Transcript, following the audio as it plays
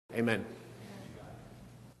Amen.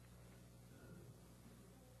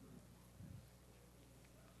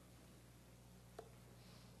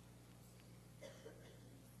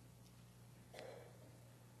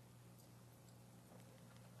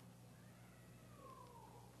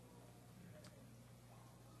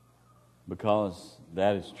 Because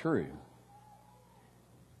that is true,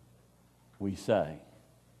 we say,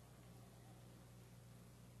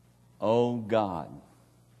 "O God,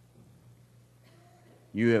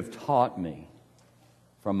 you have taught me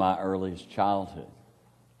from my earliest childhood.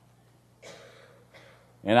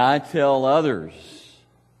 And I tell others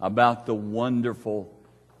about the wonderful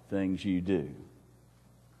things you do.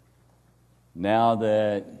 Now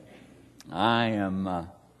that I am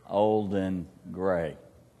old and gray,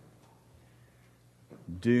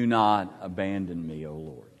 do not abandon me, O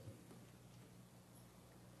Lord.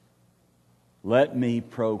 Let me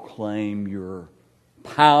proclaim your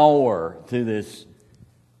power to this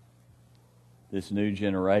new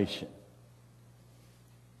generation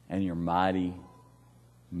and your mighty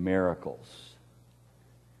miracles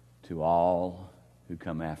to all who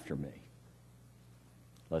come after me."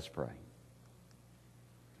 Let's pray.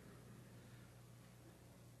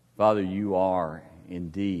 Father, you are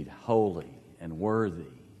indeed holy and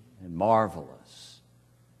worthy and marvelous.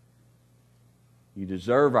 You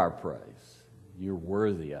deserve our praise. You're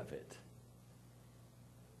worthy of it.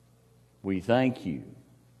 We thank you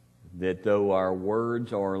that though our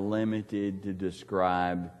words are limited to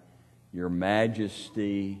describe your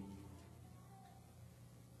majesty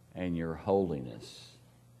and your holiness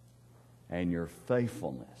and your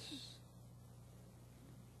faithfulness,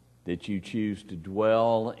 that you choose to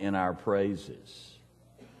dwell in our praises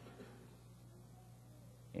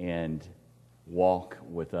and walk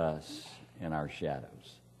with us in our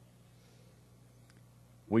shadows.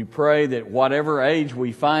 We pray that whatever age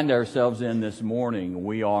we find ourselves in this morning,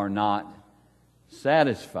 we are not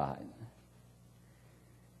satisfied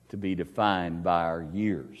to be defined by our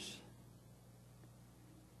years,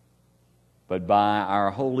 but by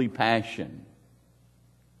our holy passion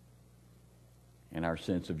and our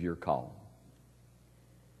sense of your call.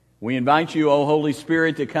 We invite you, O Holy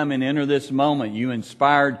Spirit, to come and enter this moment. You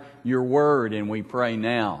inspired your word, and we pray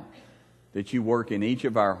now that you work in each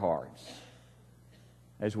of our hearts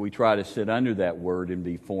as we try to sit under that word and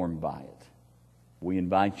be formed by it. We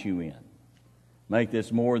invite you in. Make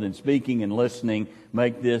this more than speaking and listening.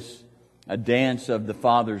 Make this a dance of the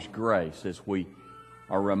Father's grace as we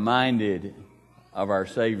are reminded of our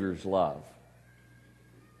Savior's love,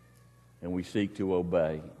 and we seek to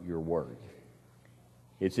obey your word.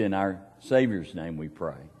 It's in our Savior's name we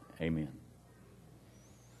pray. Amen.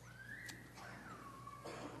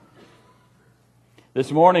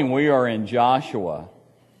 This morning we are in Joshua.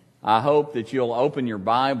 I hope that you'll open your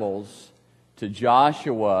Bibles to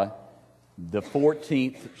Joshua, the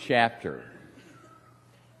 14th chapter.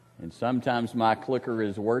 And sometimes my clicker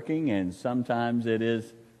is working and sometimes it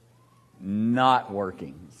is not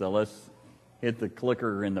working. So let's hit the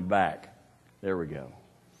clicker in the back. There we go.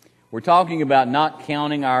 We're talking about not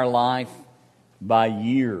counting our life by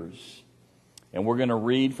years. And we're going to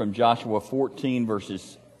read from Joshua 14,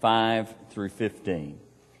 verses 5 through 15.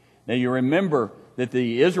 Now you remember that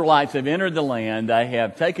the Israelites have entered the land. They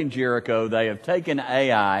have taken Jericho. They have taken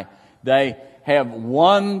Ai. They have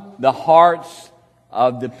won the hearts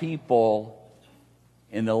of the people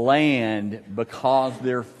in the land because of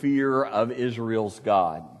their fear of Israel's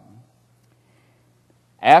God.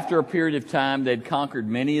 After a period of time, they'd conquered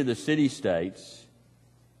many of the city-states,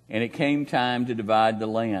 and it came time to divide the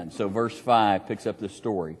land. So verse 5 picks up the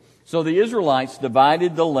story. So the Israelites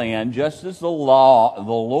divided the land just as the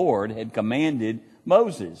Lord had commanded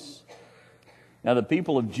Moses. Now the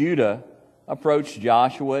people of Judah approached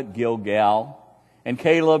Joshua at Gilgal, and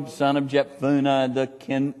Caleb, son of Jephunneh,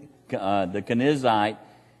 the Kenizzite,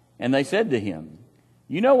 and they said to him,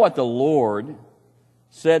 "You know what the Lord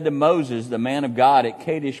said to Moses, the man of God, at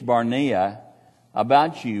Kadesh Barnea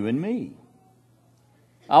about you and me.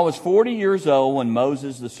 I was 40 years old when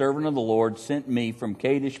Moses, the servant of the Lord, sent me from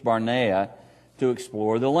Kadesh Barnea to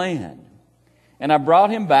explore the land. And I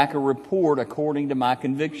brought him back a report according to my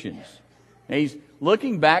convictions." Now he's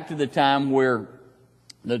looking back to the time where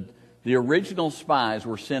the original spies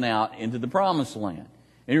were sent out into the promised land.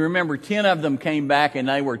 And you remember, 10 of them came back and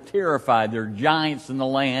they were terrified. There are giants in the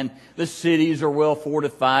land. The cities are well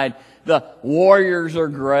fortified. The warriors are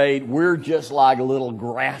great. We're just like little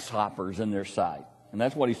grasshoppers in their sight. And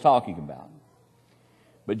that's what he's talking about.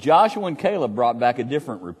 But Joshua and Caleb brought back a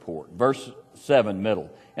different report. Verse 7, middle.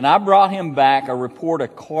 "And I brought him back a report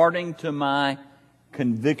according to my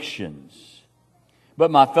convictions.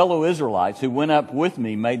 But my fellow Israelites who went up with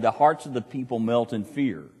me made the hearts of the people melt in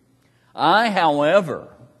fear. I, however,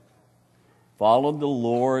 followed the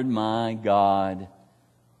Lord my God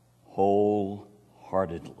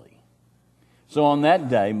wholeheartedly. So on that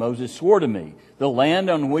day Moses swore to me, the land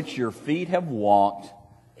on which your feet have walked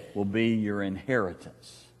will be your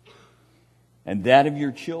inheritance, and that of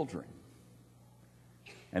your children.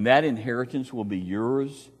 And that inheritance will be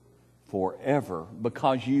yours forever,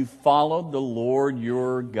 because you followed the Lord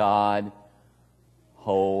your God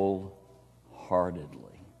wholeheartedly.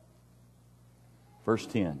 Verse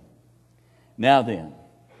 10. Now then,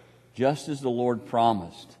 just as the Lord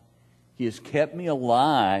promised, He has kept me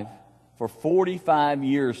alive for 45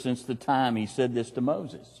 years since the time He said this to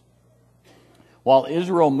Moses. While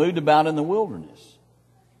Israel moved about in the wilderness,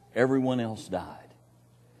 everyone else died.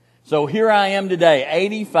 So here I am today,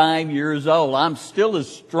 85 years old. I'm still as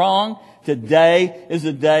strong today as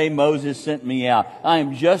the day Moses sent me out. I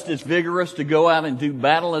am just as vigorous to go out and do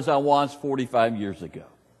battle as I was 45 years ago.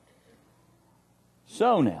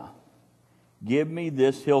 So now, give me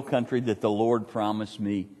this hill country that the Lord promised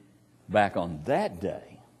me back on that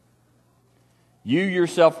day. You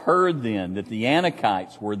yourself heard then that the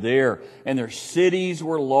Anakites were there, and their cities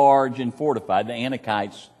were large and fortified. The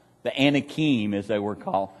Anakites, the Anakim as they were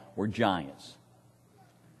called, were giants.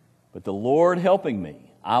 But the Lord helping me,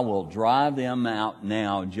 I will drive them out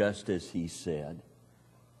now just as He said.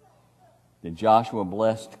 Then Joshua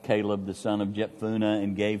blessed Caleb the son of Jephunneh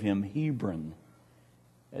and gave him Hebron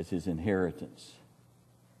as his inheritance.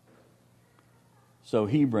 So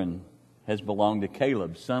Hebron has belonged to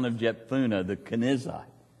Caleb, son of Jephunneh the Kenizzite,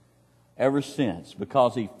 ever since,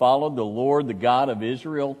 because he followed the Lord, the God of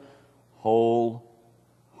Israel,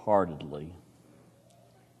 wholeheartedly.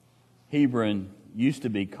 Hebron used to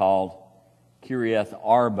be called Kiriath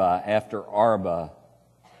Arba, after Arba,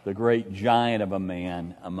 the great giant of a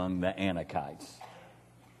man among the Anakites.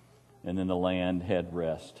 And then the land had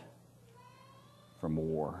rest from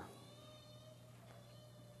war.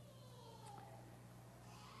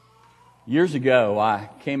 Years ago, I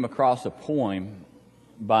came across a poem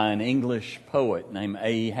by an English poet named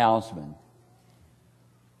A. Housman.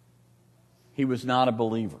 He was not a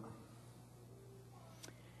believer.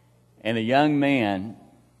 And a young man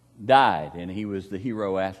died, and he was the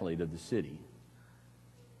hero athlete of the city.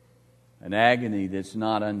 An agony that's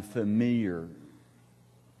not unfamiliar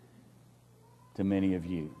to many of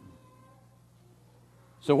you.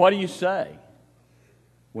 So what do you say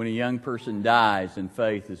when a young person dies and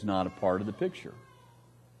faith is not a part of the picture?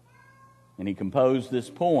 And he composed this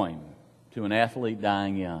poem to an athlete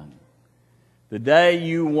dying young. The day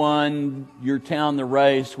you won your town the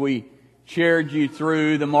race, we cheered you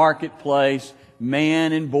through the marketplace.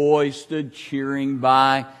 Man and boy stood cheering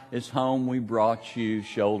by as home we brought you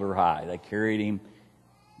shoulder high. They carried him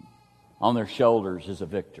on their shoulders as a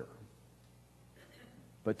victor.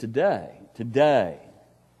 But today,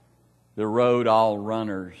 the road all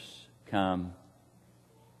runners come.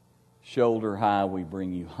 Shoulder high we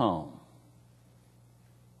bring you home,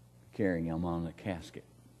 carrying him on a casket.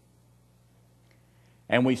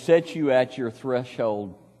 And we set you at your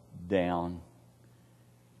threshold down,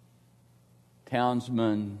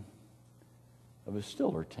 townsman of a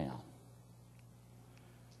stiller town.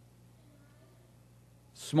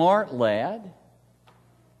 Smart lad,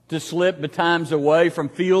 to slip betimes away from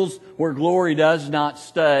fields where glory does not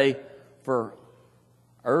stay, for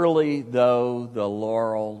early though the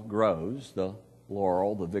laurel grows, the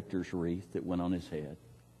laurel, the victor's wreath that went on his head,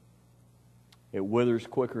 it withers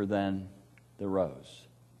quicker than the rose.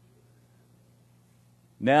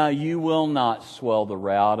 Now you will not swell the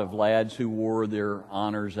rout of lads who wore their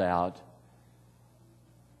honors out,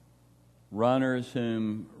 runners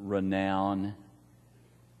whom renown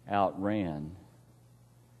outran,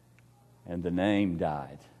 and the name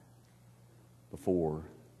died before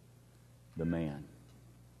the man.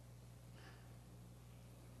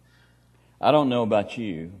 I don't know about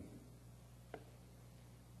you,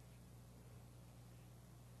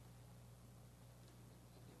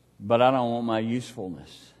 but I don't want my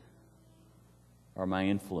usefulness or my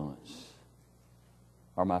influence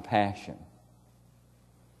or my passion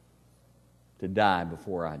to die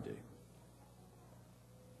before I do.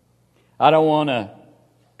 I don't want to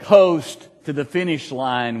coast to the finish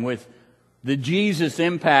line with the Jesus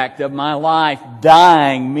impact of my life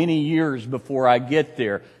dying many years before I get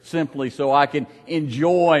there, simply so I can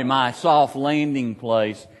enjoy my soft landing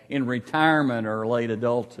place in retirement or late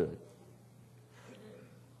adulthood.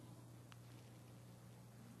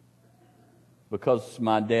 Because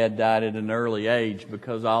my dad died at an early age,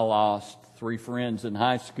 because I lost 3 friends in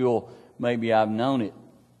high school, maybe I've known it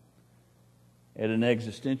at an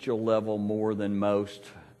existential level more than most,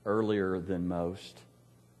 earlier than most.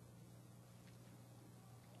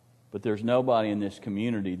 But there's nobody in this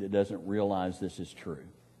community that doesn't realize this is true.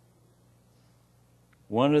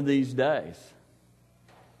 One of these days,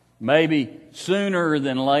 maybe sooner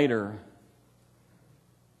than later,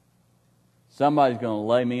 somebody's going to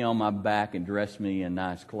lay me on my back and dress me in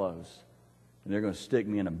nice clothes. And they're going to stick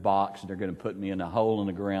me in a box, and they're going to put me in a hole in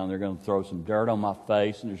the ground. They're going to throw some dirt on my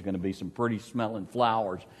face, and there's going to be some pretty smelling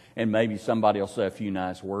flowers, and maybe somebody will say a few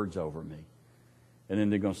nice words over me. And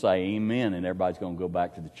then they're going to say amen, and everybody's going to go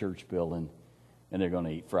back to the church building, and they're going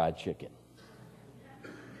to eat fried chicken.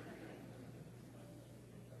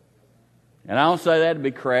 And I don't say that to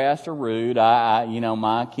be crass or rude.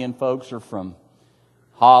 My kinfolks are from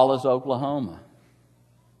Hollis, Oklahoma.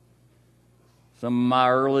 Some of my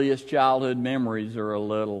earliest childhood memories are a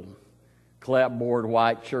little clapboard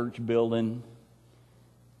white church building,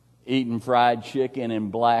 eating fried chicken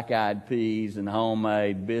and black-eyed peas and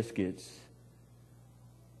homemade biscuits,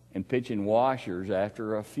 and pitching washers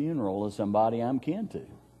after a funeral of somebody I'm kin to.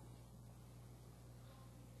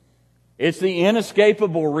 It's the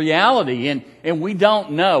inescapable reality, and we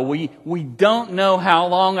don't know. We don't know how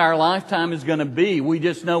long our lifetime is going to be. We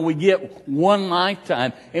just know we get one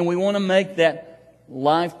lifetime, and we want to make that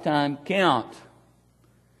lifetime count.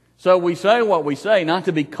 So we say what we say, not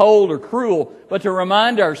to be cold or cruel, but to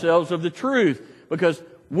remind ourselves of the truth, because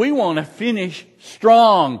we want to finish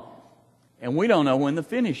strong, and we don't know when the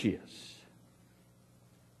finish is.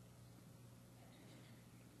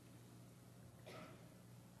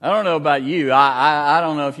 I don't know about you. I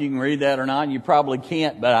don't know if you can read that or not. You probably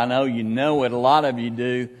can't, but I know you know it. A lot of you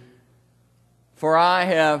do. For I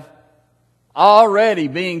have already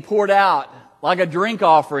being poured out like a drink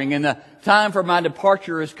offering, and the time for my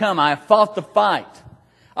departure has come. I have fought the fight.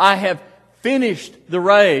 I have finished the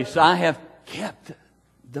race. I have kept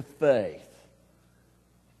the faith.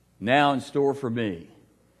 Now in store for me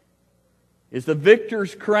is the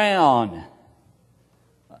victor's crown.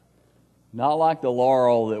 Not like the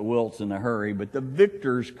laurel that wilts in a hurry, but the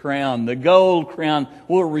victor's crown, the gold crown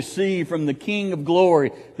we'll receive from the King of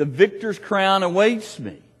glory. The victor's crown awaits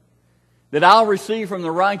me, that I'll receive from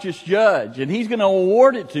the righteous judge. And He's going to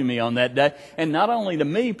award it to me on that day. And not only to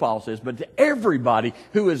me, Paul says, but to everybody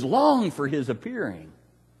who has longed for His appearing.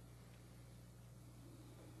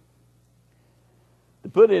 To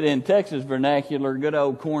put it in Texas vernacular, good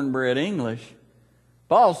old cornbread English,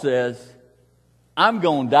 Paul says, I'm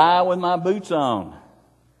going to die with my boots on.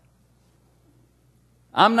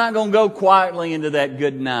 I'm not going to go quietly into that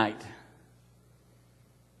good night.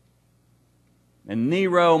 And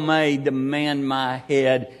Nero may demand my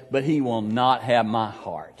head, but he will not have my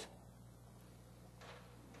heart.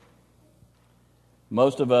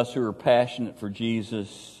 Most of us who are passionate for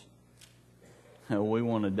Jesus, we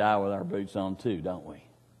want to die with our boots on too, don't we?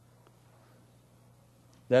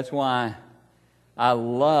 That's why I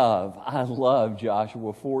love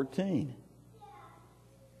Joshua 14.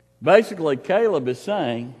 Basically, Caleb is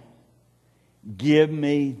saying, give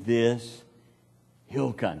me this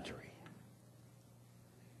hill country.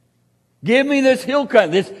 Give me this hill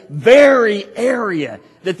country, this very area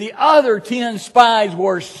that the other 10 spies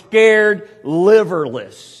were scared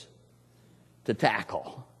liverless to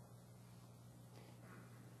tackle.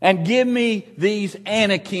 And give me these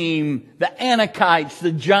Anakim, the Anakites,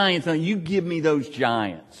 the giants. Now, you give me those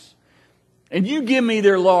giants. And you give me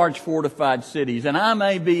their large fortified cities. And I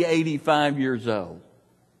may be 85 years old.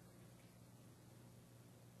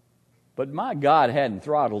 But my God hadn't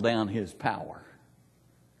throttled down His power.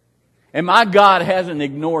 And my God hasn't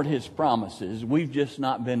ignored His promises. We've just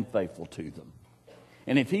not been faithful to them.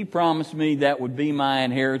 And if He promised me that would be my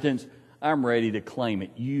inheritance, I'm ready to claim it.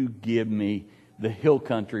 You give me the hill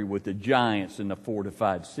country with the giants and the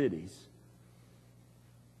fortified cities.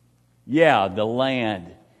 Yeah, the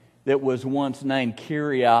land that was once named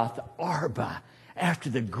Kiriath Arba after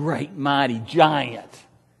the great mighty giant.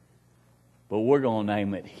 But we're going to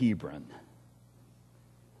name it Hebron.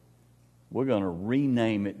 We're going to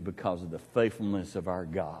rename it because of the faithfulness of our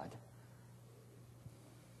God.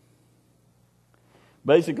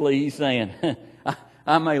 Basically, he's saying,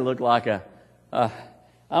 I may look like an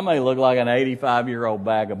 85-year-old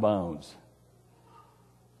bag of bones.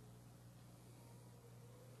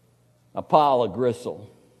 A pile of gristle.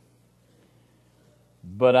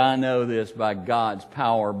 But I know this by God's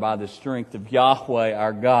power, by the strength of Yahweh,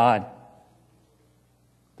 our God,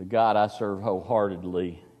 the God I serve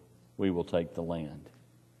wholeheartedly, we will take the land.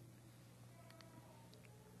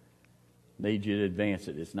 Need you to advance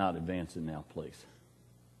it. It's not advancing now, please.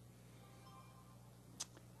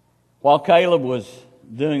 While Caleb was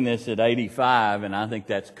doing this at 85, and I think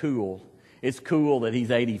that's cool. It's cool that he's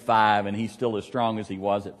 85 and he's still as strong as he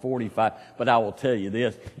was at 45. But I will tell you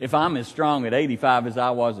this, if I'm as strong at 85 as I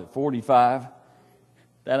was at 45,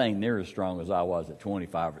 that ain't near as strong as I was at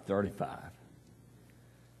 25 or 35.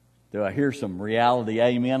 Do I hear some reality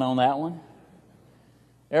amen on that one?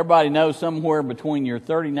 Everybody knows somewhere between your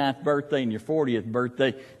 39th birthday and your 40th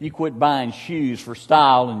birthday, you quit buying shoes for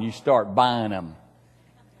style and you start buying them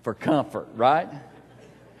for comfort, right?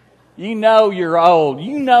 You know you're old.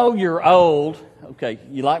 You know you're old. Okay,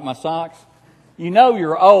 you like my socks? You know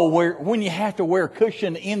you're old when you have to wear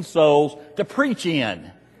cushioned insoles to preach in.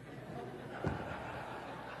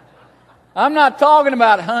 I'm not talking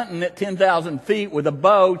about hunting at 10,000 feet with a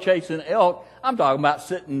bow chasing elk. I'm talking about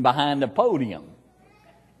sitting behind a podium.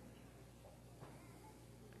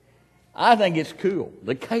 I think it's cool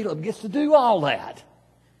that Caleb gets to do all that.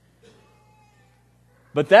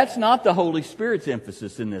 But that's not the Holy Spirit's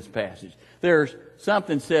emphasis in this passage. There's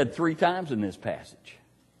something said 3 times in this passage.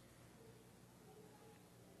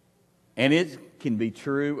 And it can be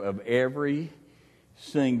true of every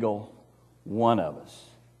single one of us.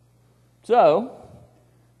 So,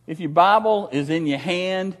 if your Bible is in your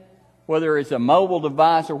hand, whether it's a mobile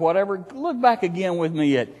device or whatever, look back again with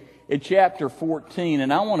me at chapter 14,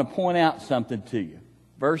 and I want to point out something to you.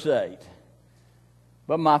 Verse 8.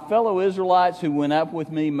 But my fellow Israelites who went up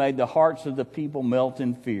with me made the hearts of the people melt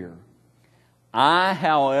in fear. I,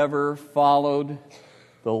 however, followed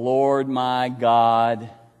the Lord my God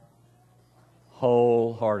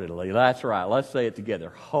wholeheartedly. That's right. Let's say it together.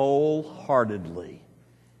 Wholeheartedly.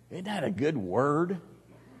 Isn't that a good word?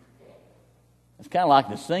 It's kind of like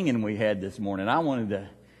the singing we had this morning. I wanted to,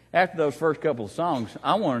 after those first couple of songs,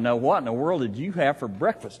 I want to know what in the world did you have for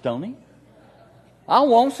breakfast, Tony? I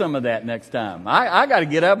want some of that next time. I got to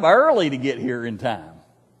get up early to get here in time.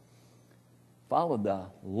 Follow the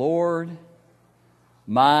Lord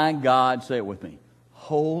my God, say it with me,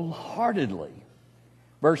 wholeheartedly.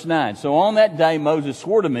 Verse 9, so on that day Moses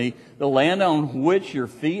swore to me, the land on which your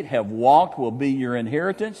feet have walked will be your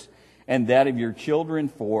inheritance and that of your children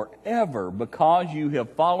forever, because you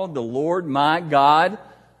have followed the Lord my God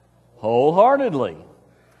wholeheartedly.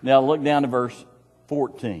 Now look down to verse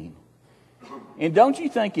 14. And don't you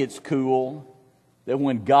think it's cool that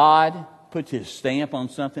when God puts his stamp on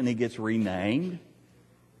something, it gets renamed?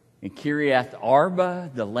 And Kiriath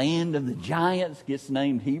Arba, the land of the giants, gets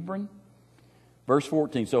named Hebron. Verse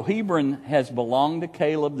 14, so Hebron has belonged to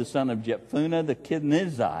Caleb, the son of Jephunneh, the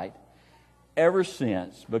Kenizzite, ever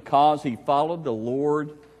since, because he followed the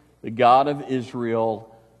Lord, the God of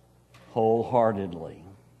Israel, wholeheartedly.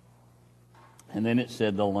 And then it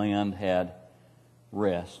said the land had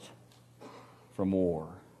rest from war.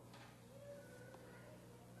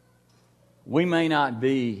 We may not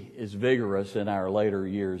be as vigorous in our later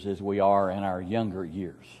years as we are in our younger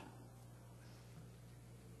years.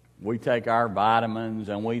 We take our vitamins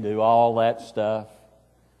and we do all that stuff,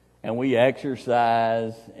 and we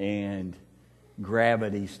exercise, and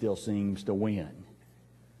gravity still seems to win.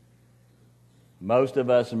 Most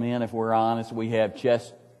of us men, if we're honest, we have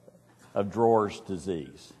chest of drawers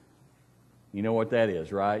disease. You know what that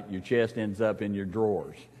is, right? Your chest ends up in your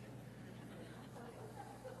drawers.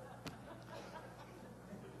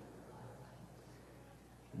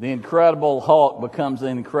 The Incredible Hulk becomes the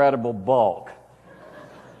Incredible Bulk.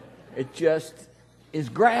 It just is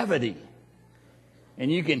gravity. And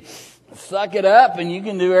you can suck it up and you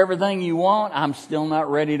can do everything you want. I'm still not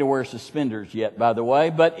ready to wear suspenders yet, by the way,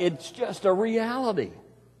 but it's just a reality.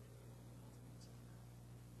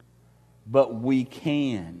 But we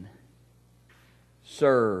can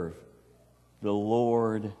serve the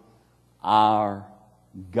Lord our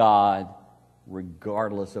God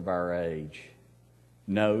regardless of our age,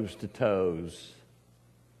 nose to toes,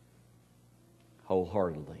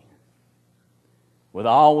 wholeheartedly. With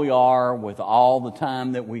all we are, with all the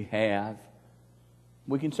time that we have,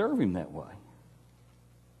 we can serve him that way.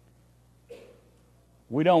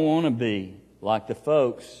 We don't want to be like the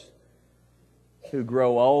folks who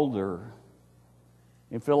grow older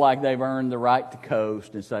and feel like they've earned the right to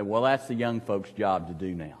coast and say, well, that's the young folks' job to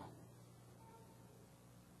do now.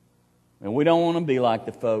 And we don't want to be like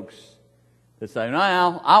the folks that say, no,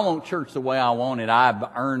 I want church the way I want it. I've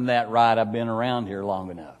earned that right. I've been around here long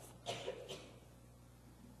enough.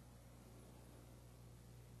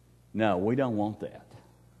 No, we don't want that.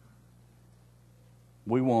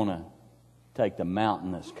 We want to take the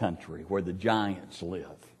mountainous country where the giants live,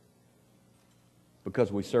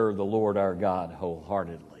 because we serve the Lord our God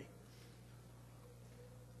wholeheartedly.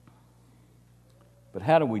 But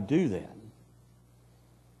how do we do that?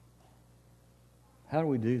 How do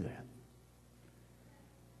we do that?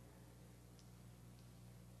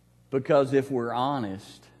 Because if we're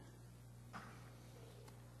honest,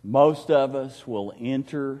 most of us will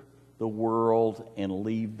enter the world and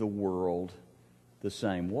leave the world the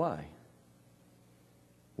same way.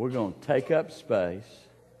 We're going to take up space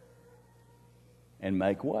and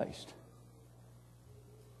make waste.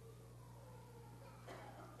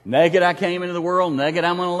 Naked I came into the world, naked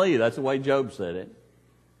I'm going to leave. That's the way Job said it.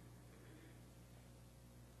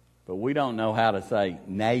 But we don't know how to say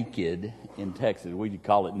naked in Texas. We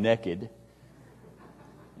call it naked.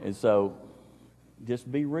 And so, just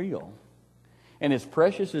be real. And as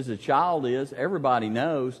precious as a child is, everybody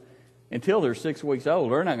knows until they're 6 weeks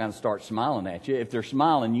old, they're not going to start smiling at you. If they're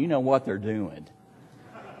smiling, you know what they're doing.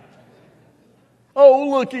 Oh,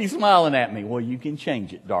 look, he's smiling at me. Well, you can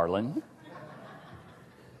change it, darling.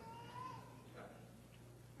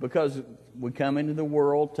 Because we come into the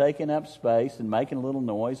world taking up space and making a little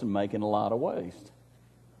noise and making a lot of waste.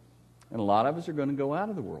 And a lot of us are going to go out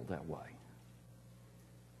of the world that way.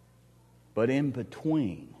 But in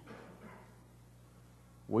between,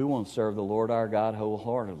 we want to serve the Lord our God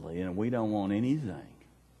wholeheartedly, and we don't want anything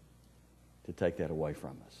to take that away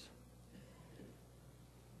from us.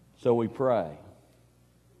 So we pray,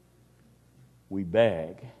 we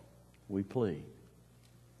beg, we plead.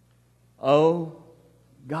 Oh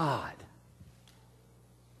God,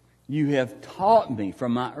 you have taught me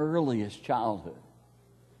from my earliest childhood.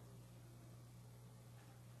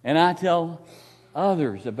 And I tell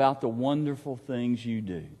others about the wonderful things you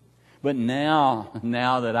do. But now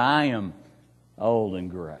that I am old and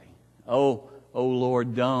gray, oh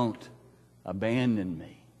Lord, don't abandon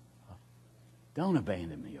me. Don't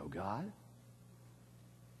abandon me, oh God.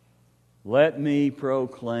 Let me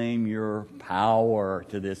proclaim your power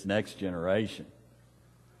to this next generation.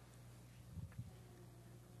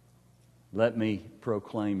 Let me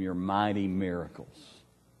proclaim your mighty miracles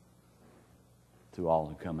to all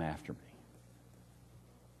who come after me.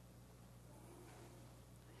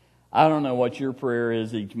 I don't know what your prayer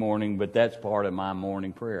is each morning, but that's part of my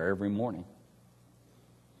morning prayer every morning.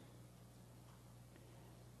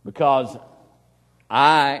 Because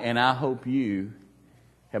I hope you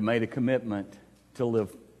have made a commitment to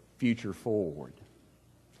live future forward.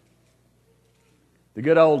 The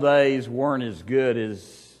good old days weren't as good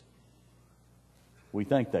as we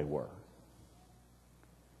think they were.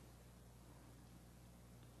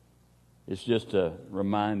 It's just a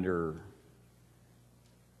reminder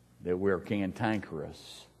that we're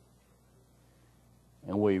cantankerous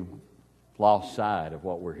and we've lost sight of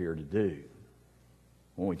what we're here to do.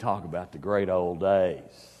 When we talk about the great old days,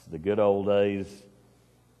 the good old days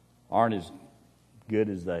aren't as good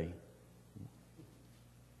as they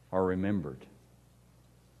are remembered.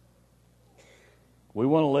 We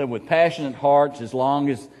want to live with passionate hearts as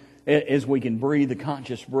long as we can breathe a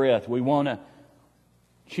conscious breath. We want to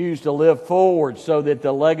choose to live forward so that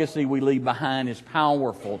the legacy we leave behind is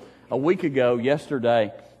powerful. A week ago,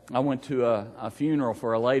 yesterday, I went to a funeral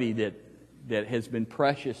for a lady that has been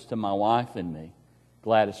precious to my wife and me,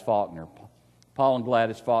 Gladys Faulkner. Paul and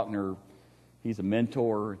Gladys Faulkner, he's a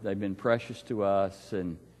mentor. They've been precious to us,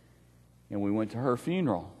 and we went to her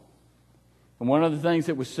funeral. And one of the things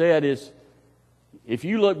that was said is, if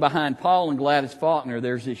you look behind Paul and Gladys Faulkner,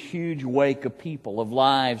 there's this huge wake of people, of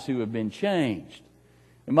lives who have been changed.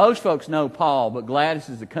 And most folks know Paul, but Gladys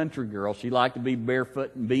is a country girl. She liked to be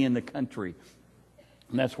barefoot and be in the country.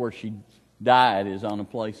 And that's where she died, is on a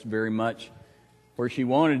place very much where she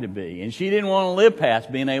wanted to be. And she didn't want to live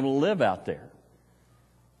past being able to live out there.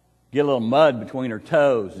 Get a little mud between her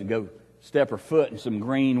toes and go step her foot in some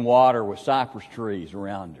green water with cypress trees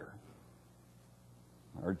around her.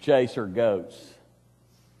 Or chase her goats.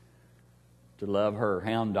 To love her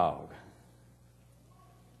hound dog.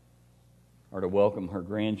 Or to welcome her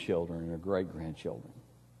grandchildren and her great-grandchildren.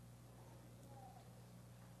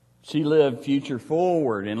 She lived future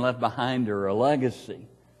forward and left behind her a legacy.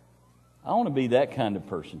 I want to be that kind of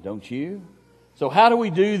person, don't you? So how do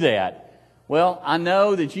we do that? Well, I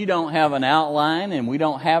know that you don't have an outline, and we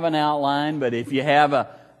don't have an outline, but if you have a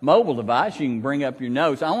mobile device, you can bring up your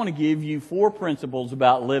notes. I want to give you 4 principles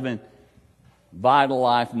about living vital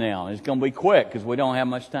life now. And it's going to be quick because we don't have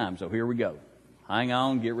much time. So here we go. Hang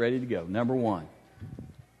on, get ready to go. Number 1,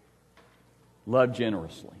 love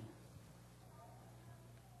generously.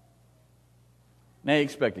 Now you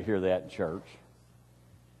expect to hear that in church.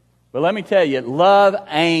 But let me tell you, love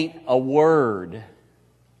ain't a word.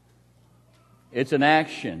 It's an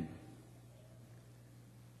action.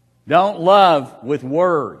 Don't love with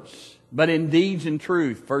words, but in deeds and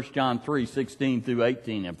truth. 1 John 3:16 through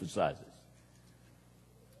 18 emphasizes.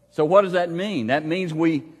 So what does that mean? That means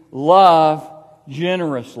we love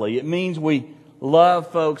generously. It means we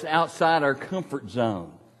love folks outside our comfort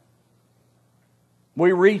zone.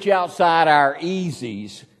 We reach outside our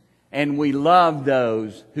easies and we love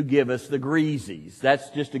those who give us the greasies. That's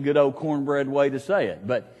just a good old cornbread way to say it,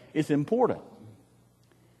 but it's important.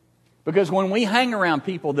 Because when we hang around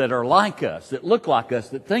people that are like us, that look like us,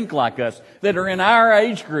 that think like us, that are in our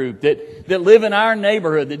age group, that live in our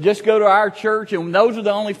neighborhood, that just go to our church, and those are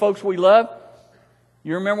the only folks we love,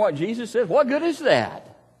 you remember what Jesus said? What good is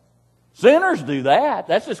that? Sinners do that.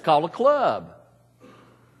 That's just called a club.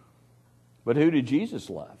 But who did Jesus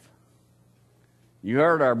love? You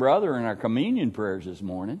heard our brother in our communion prayers this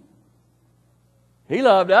morning. He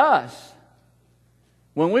loved us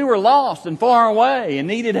when we were lost and far away and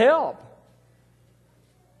needed help.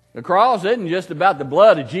 The cross isn't just about the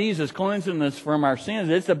blood of Jesus cleansing us from our sins.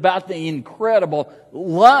 It's about the incredible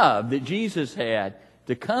love that Jesus had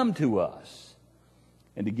to come to us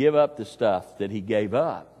and to give up the stuff that He gave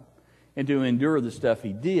up and to endure the stuff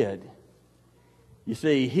He did. You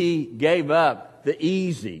see, He gave up the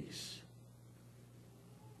easies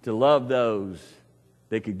to love those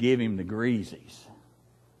that could give Him the greasies.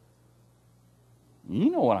 You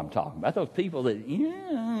know what I'm talking about. Those people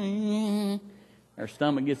that, their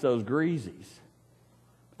stomach gets those greasies.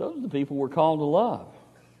 Those are the people we're called to love.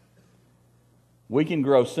 We can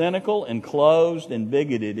grow cynical and closed and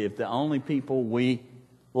bigoted if the only people we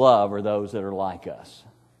love are those that are like us.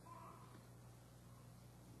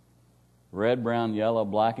 Red, brown, yellow,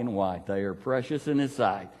 black, and white. They are precious in His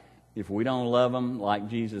sight. If we don't love them like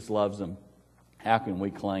Jesus loves them, how can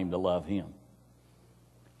we claim to love Him?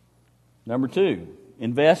 Number 2,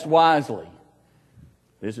 invest wisely.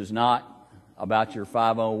 This is not about your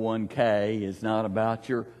 501k. It's not about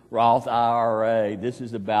your Roth IRA. This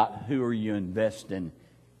is about who are you investing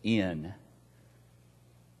in.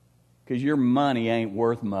 Because your money ain't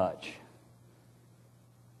worth much.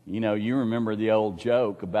 You know, you remember the old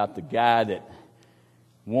joke about the guy that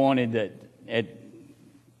wanted that at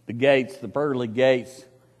the gates, the pearly gates,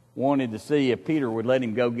 wanted to see if Peter would let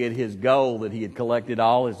him go get his gold that he had collected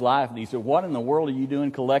all his life. And he said, "What in the world are you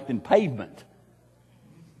doing collecting pavement?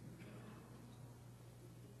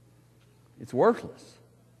 It's worthless."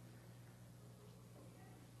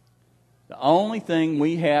 The only thing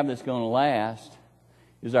we have that's going to last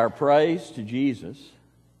is our praise to Jesus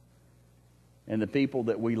and the people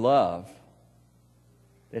that we love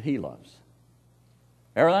that He loves.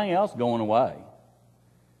 Everything else going away.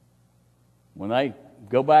 When they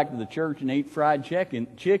go back to the church and eat fried chicken,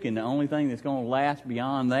 the only thing that's going to last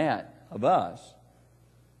beyond that of us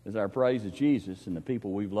is our praise of Jesus and the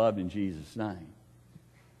people we've loved in Jesus' name.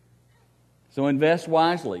 So invest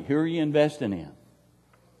wisely. Who are you investing in?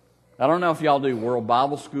 I don't know if y'all do World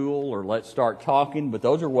Bible School or Let's Start Talking, but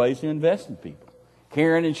those are ways to invest in people.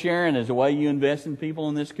 Caring and sharing is a way you invest in people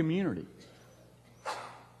in this community.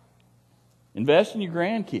 Invest in your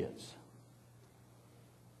grandkids.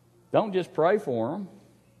 Don't just pray for them.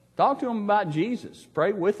 Talk to them about Jesus.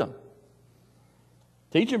 Pray with them.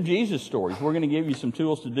 Teach them Jesus stories. We're going to give you some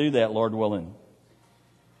tools to do that, Lord willing.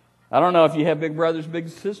 I don't know if you have big brothers, big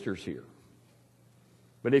sisters here.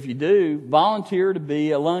 But if you do, volunteer to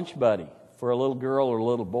be a lunch buddy for a little girl or a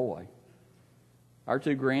little boy. Our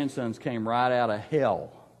 2 grandsons came right out of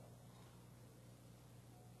hell.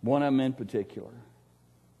 One of them in particular.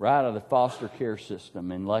 Right out of the foster care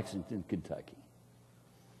system in Lexington, Kentucky.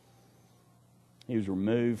 He was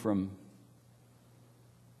removed from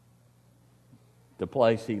the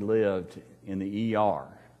place he lived in the ER.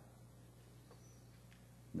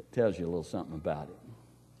 That tells you a little something about it.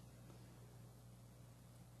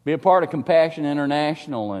 Be a part of Compassion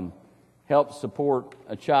International and help support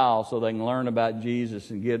a child so they can learn about Jesus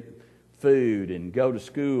and get food and go to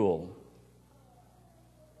school.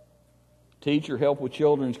 Teach or help with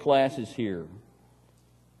children's classes here.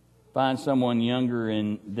 Find someone younger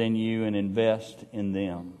than you and invest in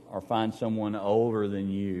them. Or find someone older than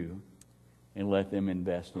you and let them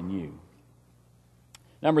invest in you.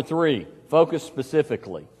 Number 3, focus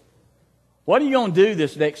specifically. What are you going to do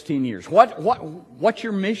this next 10 years? What's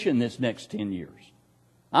your mission this next 10 years?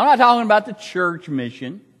 I'm not talking about the church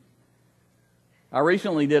mission. I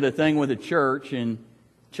recently did a thing with a church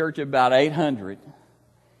of about 800.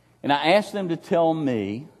 And I asked them to tell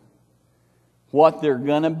me what they're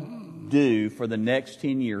going to do for the next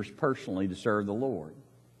 10 years personally to serve the Lord.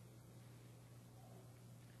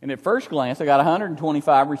 And at first glance, I got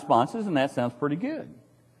 125 responses, and that sounds pretty good.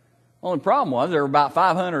 Only problem was there were about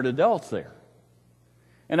 500 adults there.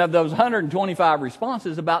 And of those 125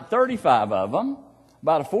 responses, about 35 of them,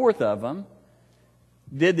 about a fourth of them,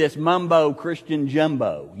 did this mumbo Christian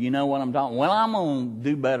jumbo. You know what I'm talking about? Well, I'm going to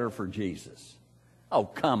do better for Jesus. Oh,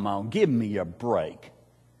 come on, give me a break.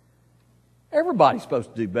 Everybody's supposed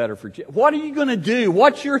to do better for Jesus. What are you going to do?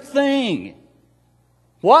 What's your thing?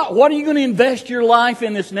 What are you going to invest your life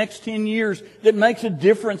in this next 10 years that makes a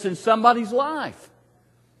difference in somebody's life?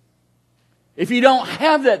 If you don't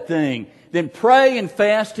have that thing, then pray and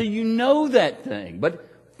fast till you know that thing. But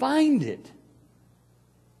find it.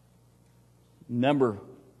 Number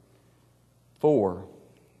 4,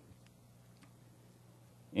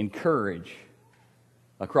 encourage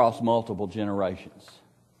across multiple generations.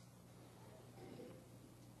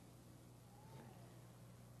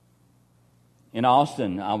 In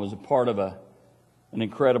Austin, I was a part of an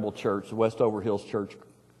incredible church, the Westover Hills Church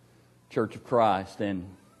of Christ, and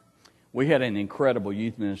we had an incredible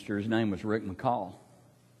youth minister. His name was Rick McCall.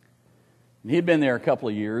 And he'd been there a couple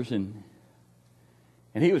of years, and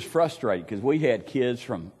he was frustrated because we had kids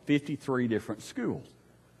from 53 different schools.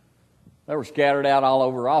 They were scattered out all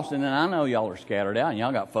over Austin, and I know y'all are scattered out, and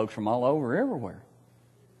y'all got folks from all over everywhere.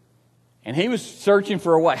 And he was searching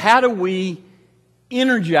for a way. How do we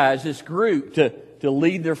energize this group to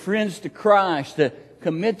lead their friends to Christ, to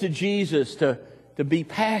commit to Jesus, to be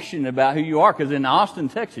passionate about who you are? Because in Austin,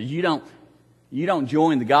 Texas, you don't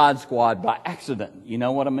join the God Squad by accident. You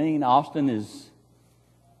know what I mean? Austin is,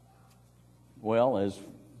 well, as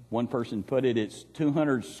one person put it, it's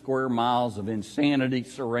 200 square miles of insanity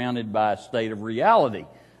surrounded by a state of reality.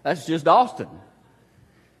 That's just Austin.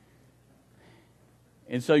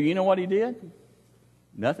 And so you know what he did?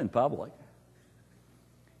 Nothing public.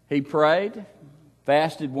 He prayed,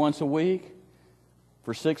 fasted once a week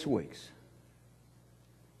for 6 weeks.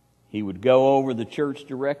 He would go over the church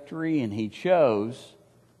directory and he chose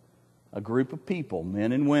a group of people,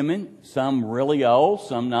 men and women, some really old,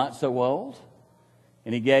 some not so old.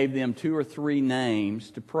 And he gave them 2 or 3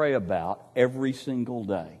 names to pray about every single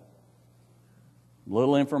day.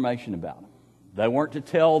 Little information about them. They weren't to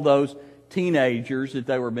tell those teenagers that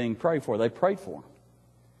they were being prayed for. They prayed for them.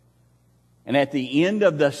 And at the end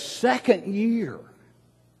of the 2nd year,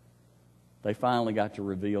 they finally got to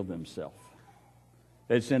reveal themselves.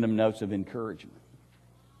 They'd send them notes of encouragement.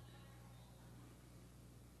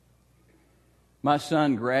 My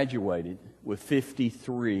son graduated with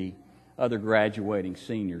 53 other graduating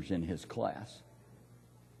seniors in his class.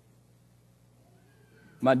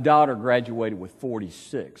 My daughter graduated with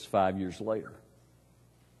 46 5 years later.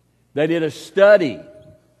 They did a study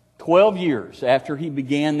 12 years after he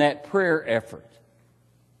began that prayer effort.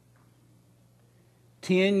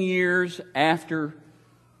 10 years after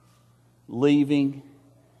leaving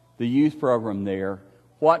the youth program there,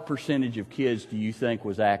 what percentage of kids do you think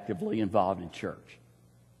was actively involved in church?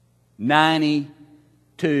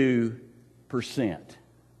 92%.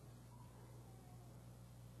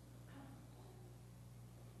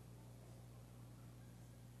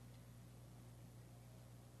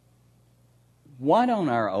 Why don't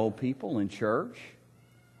our old people in church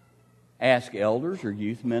ask elders or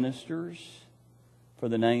youth ministers for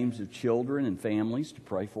the names of children and families to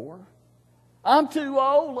pray for? I'm too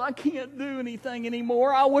old. I can't do anything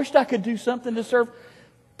anymore. I wished I could do something to serve.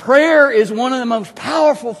 Prayer is one of the most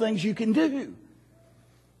powerful things you can do.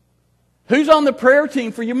 Who's on the prayer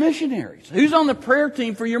team for your missionaries? Who's on the prayer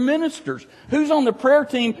team for your ministers? Who's on the prayer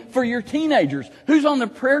team for your teenagers? Who's on the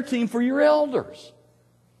prayer team for your elders?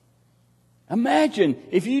 Imagine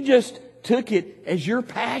if you just took it as your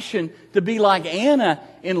passion to be like Anna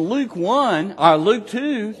in Luke 1 or Luke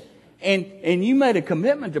 2, and you made a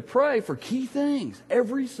commitment to pray for key things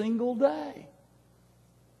every single day.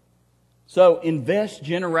 So invest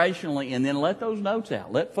generationally and then let those notes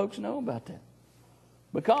out. Let folks know about that.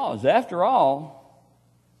 Because after all,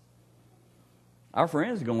 our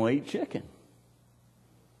friends are going to eat chicken.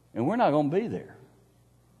 And we're not going to be there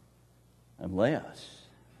unless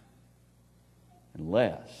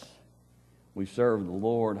we serve the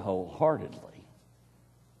Lord wholeheartedly.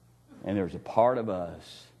 And there's a part of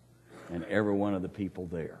us and every one of the people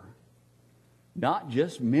there. Not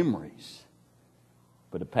just memories,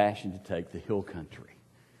 but a passion to take the hill country.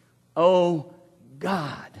 Oh,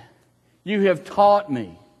 God, you have taught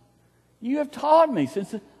me. You have taught me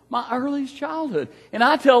since my earliest childhood. And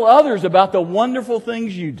I tell others about the wonderful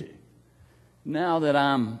things you do. Now that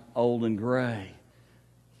I'm old and gray,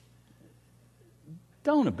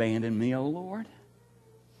 don't abandon me, O Lord,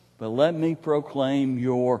 but let me proclaim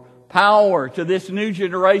your power to this new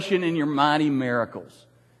generation and your mighty miracles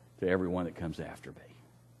to everyone that comes after me.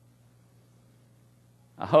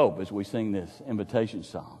 I hope as we sing this invitation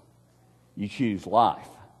song, you choose life,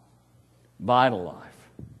 vital life,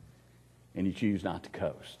 and you choose not to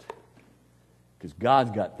coast. Because God's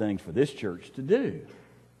got things for this church to do,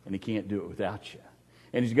 and He can't do it without you.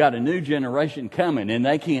 And He's got a new generation coming, and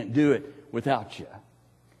they can't do it without you.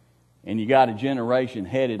 And you got a generation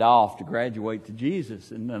headed off to graduate to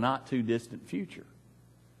Jesus in the not too distant future.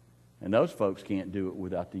 And those folks can't do it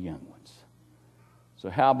without the young ones. So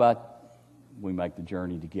how about we make the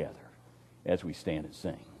journey together as we stand and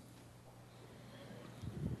sing?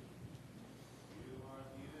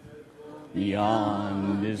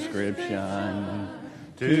 Beyond description,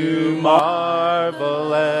 too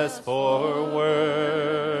marvelous for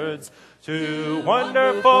words, too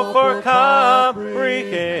wonderful for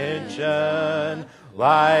comprehension,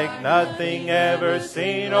 like nothing ever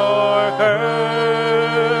seen or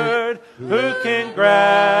heard. Who can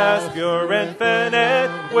grasp your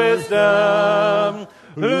infinite wisdom?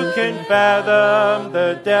 Who can fathom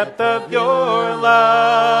the depth of your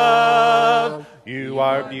love? You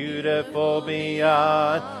are beautiful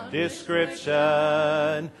beyond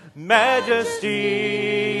description,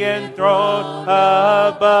 majesty enthroned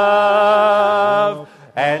above.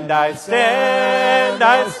 And I stand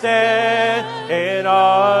in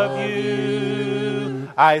awe of you.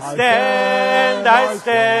 I stand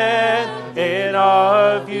in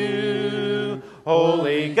awe of you.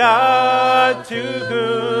 Holy God, to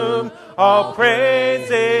whom all praise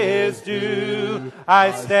is due,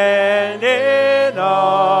 I stand in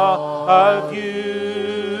awe of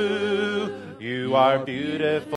you. You are beautiful.